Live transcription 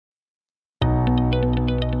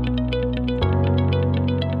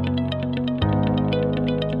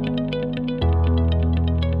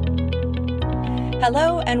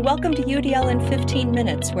Hello, and welcome to UDL in 15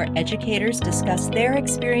 Minutes, where educators discuss their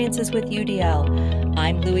experiences with UDL.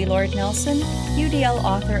 I'm Louie Lord Nelson, UDL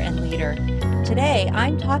author and leader. Today,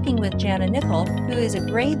 I'm talking with Jana Nicol, who is a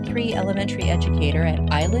grade 3 elementary educator at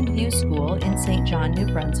Island View School in St. John, New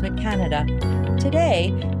Brunswick, Canada.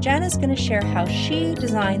 Today, Jana's going to share how she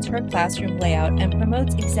designs her classroom layout and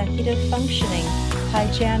promotes executive functioning. Hi,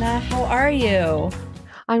 Jana. How are you?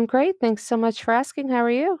 I'm great. Thanks so much for asking. How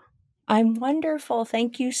are you? I'm wonderful.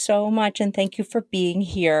 Thank you so much, and thank you for being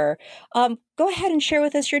here. Go ahead and share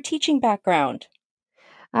with us your teaching background.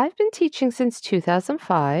 I've been teaching since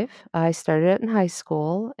 2005. I started it in high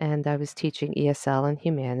school and I was teaching ESL and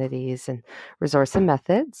humanities and resource and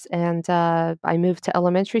methods. And I moved to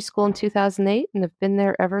elementary school in 2008 and have been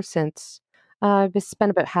there ever since. I've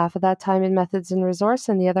spent about half of that time in methods and resource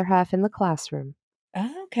and the other half in the classroom.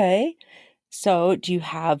 Okay. So, do you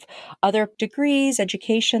have other degrees,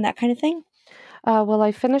 education, that kind of thing? Well,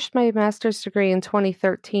 I finished my master's degree in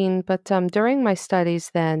 2013, but during my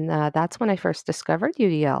studies, then that's when I first discovered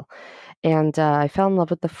UDL. And I fell in love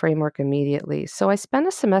with the framework immediately. So I spent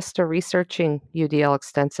a semester researching UDL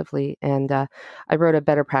extensively, and I wrote a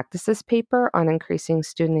better practices paper on increasing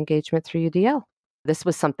student engagement through UDL. This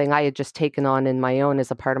was something I had just taken on in my own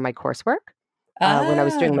as a part of my coursework when I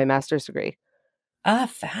was doing Ah, my master's degree.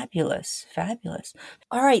 fabulous, fabulous.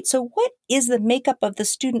 All right. So, what is the makeup of the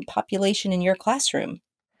student population in your classroom?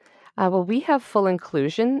 Well, we have full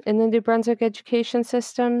inclusion in the New Brunswick education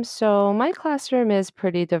system, so my classroom is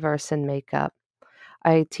pretty diverse in makeup.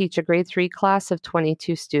 I teach a grade 3 class of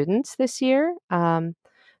 22 students this year,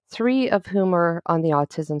 three of whom are on the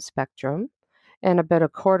autism spectrum, and about a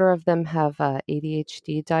quarter of them have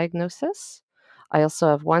ADHD diagnosis. I also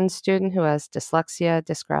have one student who has dyslexia,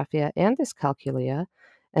 dysgraphia, and dyscalculia,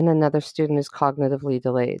 and another student who's cognitively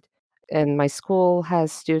delayed. And my school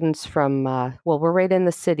has students from, well, we're right in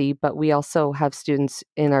the city, but we also have students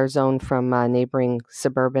in our zone from neighboring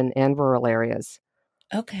suburban and rural areas.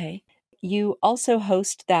 Okay. You also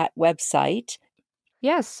host that website.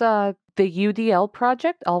 Yes, the UDL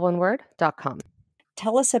project, all one word, .com.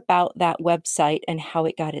 Tell us about that website and how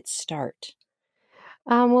it got its start.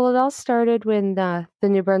 Well, it all started when the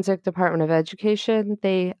New Brunswick Department of Education,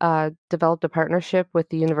 they developed a partnership with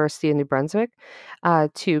the University of New Brunswick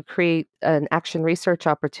to create an action research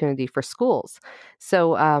opportunity for schools.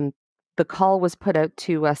 So the call was put out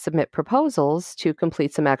to submit proposals to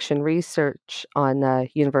complete some action research on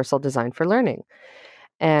universal design for learning.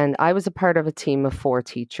 And I was a part of a team of 4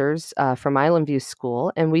 teachers from Island View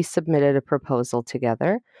School, and we submitted a proposal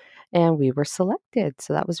together and we were selected.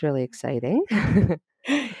 So that was really exciting.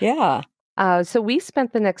 Yeah. So we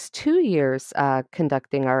spent the next 2 years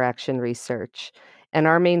conducting our action research, and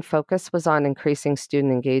our main focus was on increasing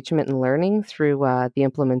student engagement and learning through the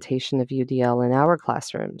implementation of UDL in our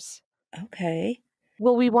classrooms. Okay.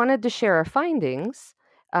 Well, we wanted to share our findings.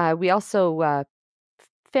 We also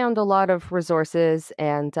found a lot of resources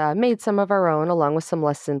and made some of our own along with some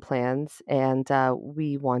lesson plans. And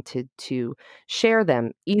we wanted to share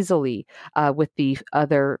them easily with the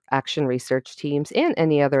other action research teams and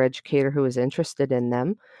any other educator who was interested in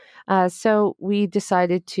them. So we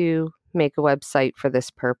decided to make a website for this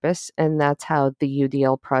purpose. And that's how the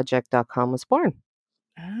UDLproject.com was born.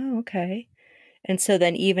 Oh, okay. And so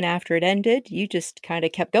then even after it ended, you just kind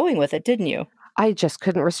of kept going with it, didn't you? I just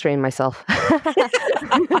couldn't restrain myself. I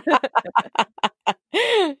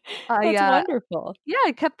That's wonderful. Yeah,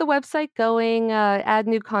 I kept the website going, add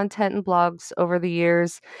new content and blogs over the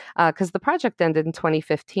years, because the project ended in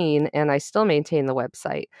 2015, and I still maintain the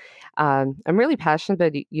website. I'm really passionate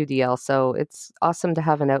about UDL, so it's awesome to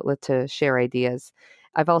have an outlet to share ideas.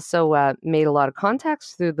 I've also made a lot of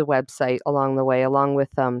contacts through the website along the way, along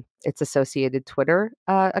with its associated Twitter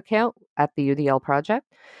account at the UDL project.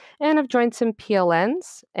 And I've joined some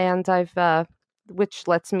PLNs, and I've which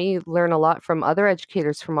lets me learn a lot from other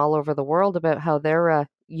educators from all over the world about how they're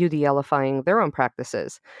UDLifying their own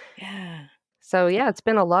practices. Yeah. So yeah, it's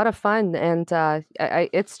been a lot of fun, and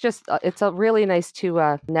it's just it's a really nice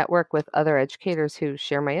to network with other educators who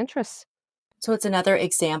share my interests. So it's another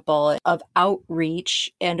example of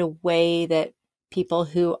outreach and a way that people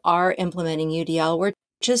who are implementing UDL were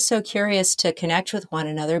just so curious to connect with one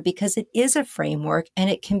another because it is a framework and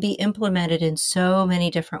it can be implemented in so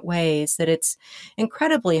many different ways that it's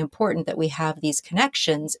incredibly important that we have these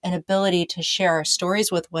connections and ability to share our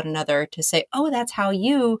stories with one another to say, oh, that's how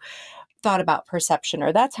you thought about perception,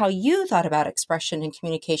 or that's how you thought about expression and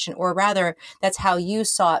communication, or rather, that's how you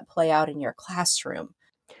saw it play out in your classroom.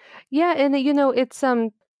 Yeah, and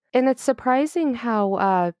it's surprising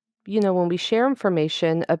how when we share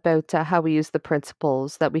information about how we use the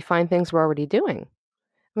principles, that we find things we're already doing.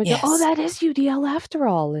 And we go, oh, Yes. that is UDL after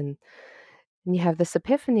all. And you have this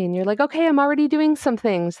epiphany and you're like, okay, I'm already doing some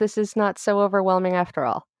things. This is not so overwhelming after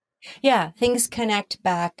all. Yeah, things connect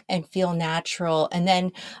back and feel natural. And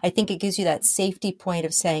then I think it gives you that safety point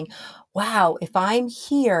of saying, wow, if I'm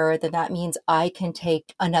here, then that means I can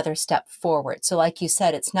take another step forward. So, like you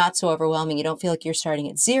said, it's not so overwhelming. You don't feel like you're starting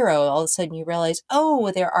at zero. All of a sudden, you realize,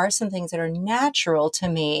 oh, there are some things that are natural to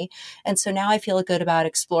me. And so now I feel good about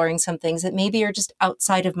exploring some things that maybe are just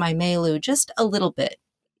outside of my milieu just a little bit.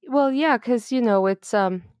 Well, yeah, because it's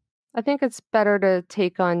I think it's better to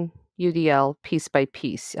take on UDL piece by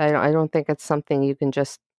piece. I don't think it's something you can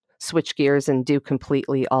just switch gears and do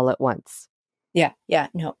completely all at once. Yeah, yeah,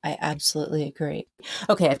 no, I absolutely agree.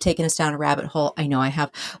 Okay, I've taken us down a rabbit hole. I know I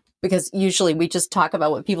have, because usually we just talk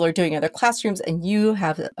about what people are doing in their classrooms, and you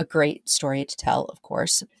have a great story to tell, of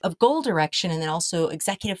course, of goal direction and then also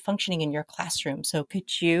executive functioning in your classroom. So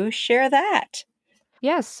could you share that?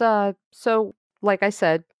 Yes. So, like I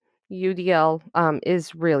said, UDL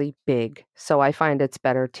is really big. So I find it's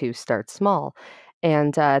better to start small.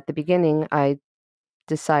 And at the beginning, I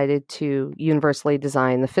decided to universally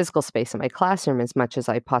design the physical space in my classroom as much as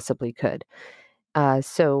I possibly could.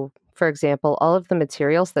 So, for example, all of the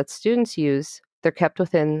materials that students use, they're kept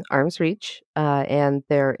within arm's reach, and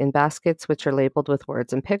they're in baskets which are labeled with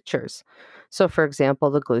words and pictures. So, for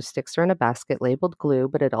example, the glue sticks are in a basket labeled glue,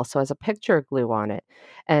 but it also has a picture of glue on it.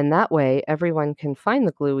 And that way, everyone can find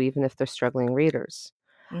the glue even if they're struggling readers.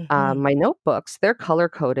 Hmm. My notebooks, they're color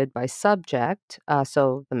coded by subject.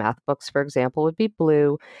 So the math books, for example, would be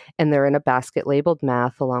blue, and they're in a basket labeled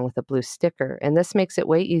math along with a blue sticker. And this makes it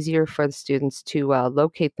way easier for the students to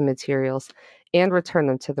locate the materials and return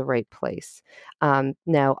them to the right place.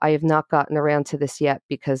 Now, I have not gotten around to this yet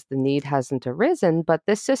because the need hasn't arisen, but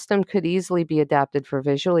this system could easily be adapted for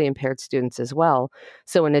visually impaired students as well.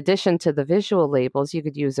 So, in addition to the visual labels, you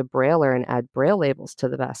could use a brailer and add braille labels to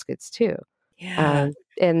the baskets too. Yeah.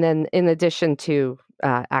 And then, in addition to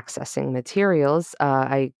accessing materials,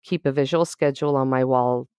 I keep a visual schedule on my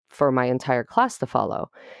wall for my entire class to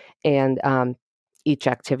follow. And each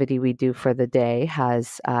activity we do for the day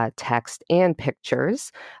has text and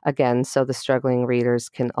pictures, again, so the struggling readers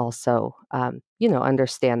can also,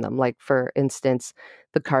 understand them. Like, for instance,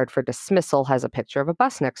 the card for dismissal has a picture of a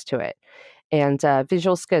bus next to it. And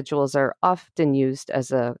visual schedules are often used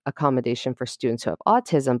as a accommodation for students who have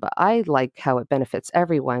autism, but I like how it benefits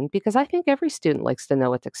everyone because I think every student likes to know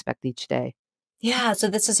what to expect each day. Yeah, so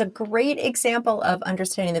this is a great example of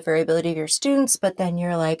understanding the variability of your students, but then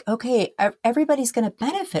you're like, okay, everybody's going to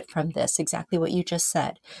benefit from this, exactly what you just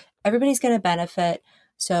said. Everybody's going to benefit.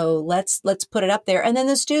 So let's put it up there. And then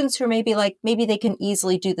the students who are maybe like, maybe they can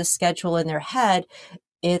easily do the schedule in their head.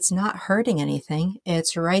 It's not hurting anything.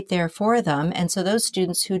 It's right there for them. And so those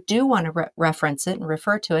students who do want to reference it and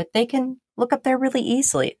refer to it, they can look up there really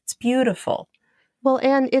easily. It's beautiful. Well,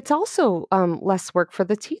 and it's also less work for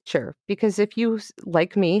the teacher because if you,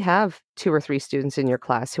 like me, have two or three students in your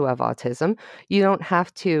class who have autism, you don't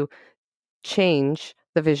have to change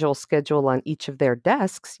the visual schedule on each of their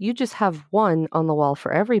desks. You just have one on the wall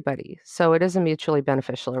for everybody. So it is a mutually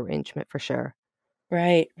beneficial arrangement for sure.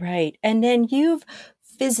 Right, right. And then you've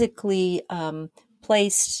physically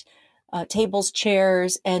placed tables,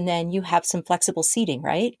 chairs, and then you have some flexible seating,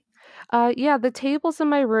 right? Yeah, the tables in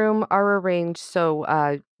my room are arranged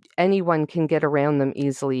so anyone can get around them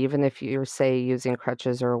easily, even if you're, say, using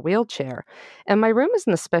crutches or a wheelchair. And my room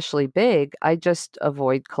isn't especially big. I just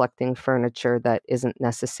avoid collecting furniture that isn't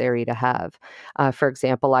necessary to have. For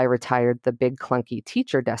example, I retired the big clunky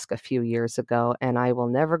teacher desk a few years ago, and I will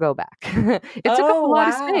never go back. It took up a Oh, lot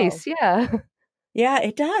of wow. space, yeah. Yeah,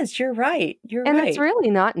 it does. You're right. You're And it's right. really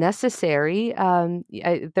not necessary.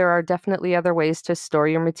 There are definitely other ways to store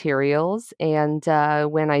your materials. And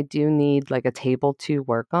when I do need like a table to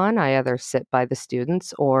work on, I either sit by the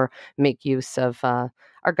students or make use of our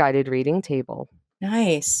guided reading table.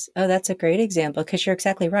 Nice. Oh, that's a great example because you're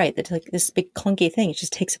exactly right. That like this big clunky thing, it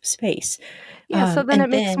just takes up space. Yeah, so then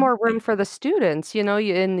And it makes then, more room for the students, and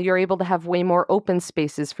you're able to have way more open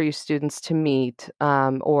spaces for your students to meet,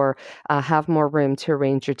 or have more room to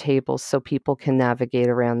arrange your tables so people can navigate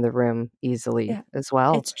around the room easily yeah, as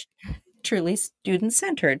well. it's truly student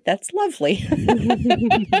centered. That's lovely.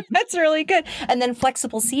 That's really good. And then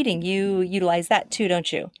flexible seating, you utilize that too,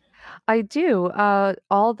 don't you? I do.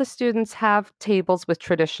 All the students have tables with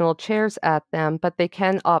traditional chairs at them, but they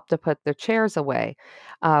can opt to put their chairs away.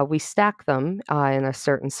 We stack them in a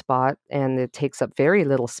certain spot, and it takes up very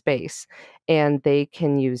little space. And they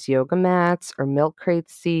can use yoga mats or milk crate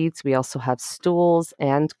seats. We also have stools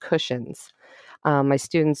and cushions. My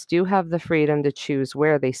students do have the freedom to choose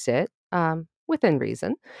where they sit. Within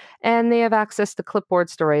reason, and they have access to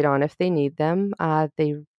clipboards to write on if they need them.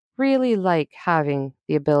 They really like having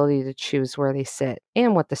the ability to choose where they sit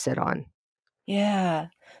and what to sit on. Yeah.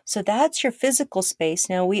 So that's your physical space.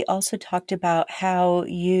 Now, we also talked about how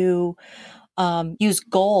you use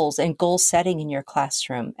goals and goal setting in your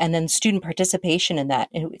classroom and then student participation in that.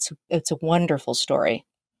 And it's a wonderful story.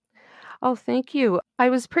 Oh, thank you.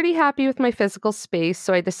 I was pretty happy with my physical space,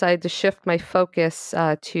 so I decided to shift my focus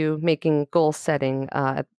to making goal setting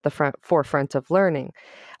at the forefront of learning.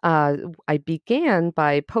 I began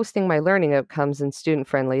by posting my learning outcomes in student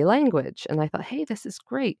friendly language, and I thought, hey, this is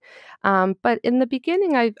great. But in the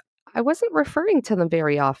beginning, I wasn't referring to them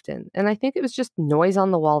very often, and I think it was just noise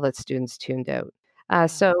on the wall that students tuned out.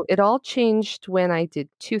 So it all changed when I did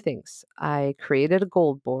two things. I created a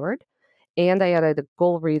goal board and I added a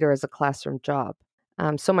goal reader as a classroom job.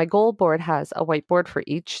 So my goal board has a whiteboard for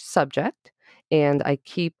each subject, and I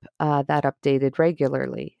keep that updated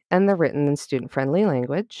regularly, and they're written in student friendly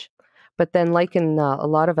language. But then, like in a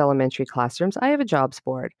lot of elementary classrooms, I have a jobs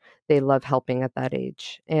board. They love helping at that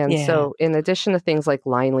age. And Yeah. so, in addition to things like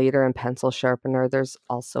line leader and pencil sharpener, there's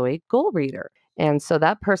also a goal reader. And so,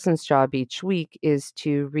 that person's job each week is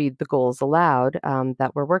to read the goals aloud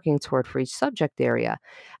that we're working toward for each subject area.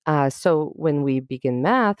 So when we begin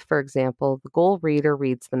math, for example, the goal reader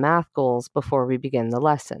reads the math goals before we begin the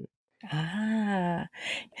lesson. Ah.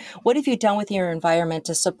 What have you done with your environment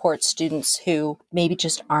to support students who maybe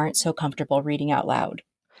just aren't so comfortable reading out loud?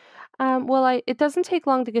 It doesn't take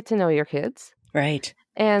long to get to know your kids. Right.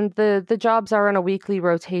 And the jobs are on a weekly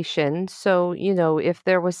rotation. So, if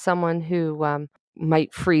there was someone who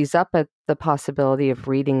might freeze up at the possibility of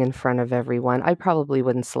reading in front of everyone, I probably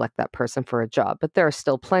wouldn't select that person for a job. But there are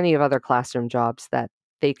still plenty of other classroom jobs that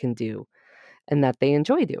they can do and that they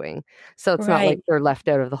enjoy doing. So it's not like Right. they're left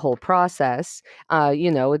out of the whole process.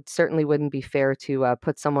 It certainly wouldn't be fair to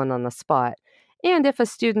put someone on the spot. And if a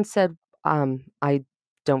student said, I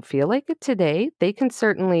don't feel like it today, they can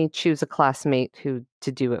certainly choose a classmate who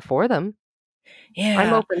to do it for them. I'm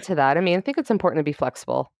Yeah. open to that. I mean, I think it's important to be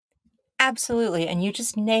flexible. Absolutely. And you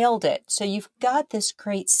just nailed it. So you've got this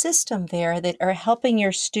great system there that are helping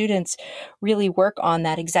your students really work on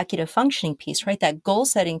that executive functioning piece, right? That goal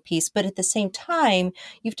setting piece. But at the same time,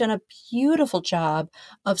 you've done a beautiful job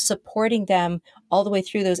of supporting them all the way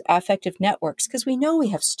through those affective networks. Because we know we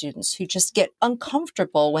have students who just get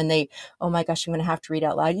uncomfortable when oh my gosh, I'm going to have to read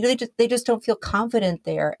out loud. They just don't feel confident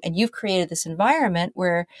there. And you've created this environment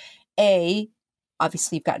where A,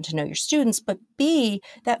 obviously you've gotten to know your students, but B,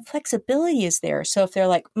 that flexibility is there. So if they're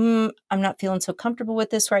like, I'm not feeling so comfortable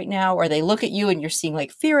with this right now, or they look at you and you're seeing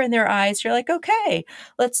like fear in their eyes, you're like, okay,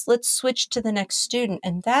 let's switch to the next student.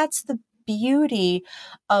 And that's the beauty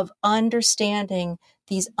of understanding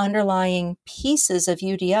these underlying pieces of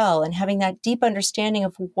UDL and having that deep understanding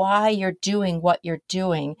of why you're doing what you're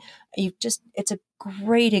doing. It's a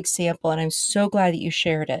great example. And I'm so glad that you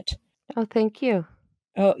shared it. Oh, thank you.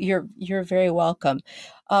 Oh, you're very welcome.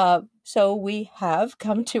 So we have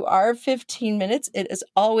come to our 15 minutes. It is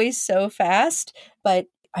always so fast, but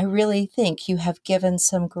I really think you have given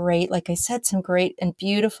some great, like I said, some great and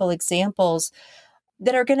beautiful examples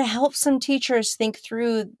that are going to help some teachers think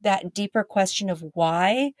through that deeper question of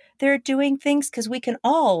why they're doing things. Because we can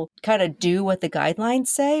all kind of do what the guidelines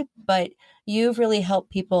say, but you've really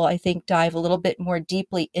helped people, I think, dive a little bit more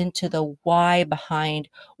deeply into the why behind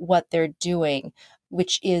what they're doing,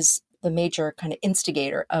 which is the major kind of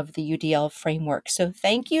instigator of the UDL framework. So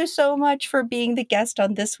thank you so much for being the guest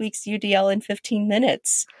on this week's UDL in 15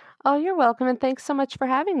 minutes. Oh, you're welcome. And thanks so much for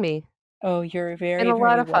having me. Oh, you're Been very, a lot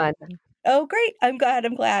very of fun. welcome. Oh, great. I'm glad.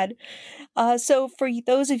 I'm glad. So, for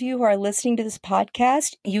those of you who are listening to this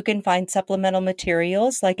podcast, you can find supplemental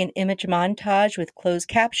materials like an image montage with closed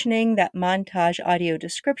captioning, that montage audio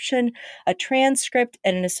description, a transcript,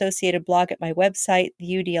 and an associated blog at my website,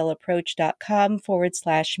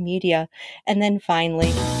 theudlapproach.com/media. And then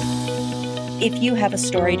finally, if you have a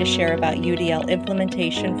story to share about UDL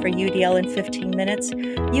implementation for UDL in 15 minutes,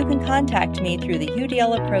 you can contact me through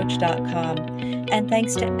theudlapproach.com. And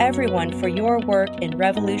thanks to everyone for your work in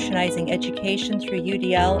revolutionizing education through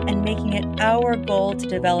UDL and making it our goal to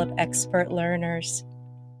develop expert learners.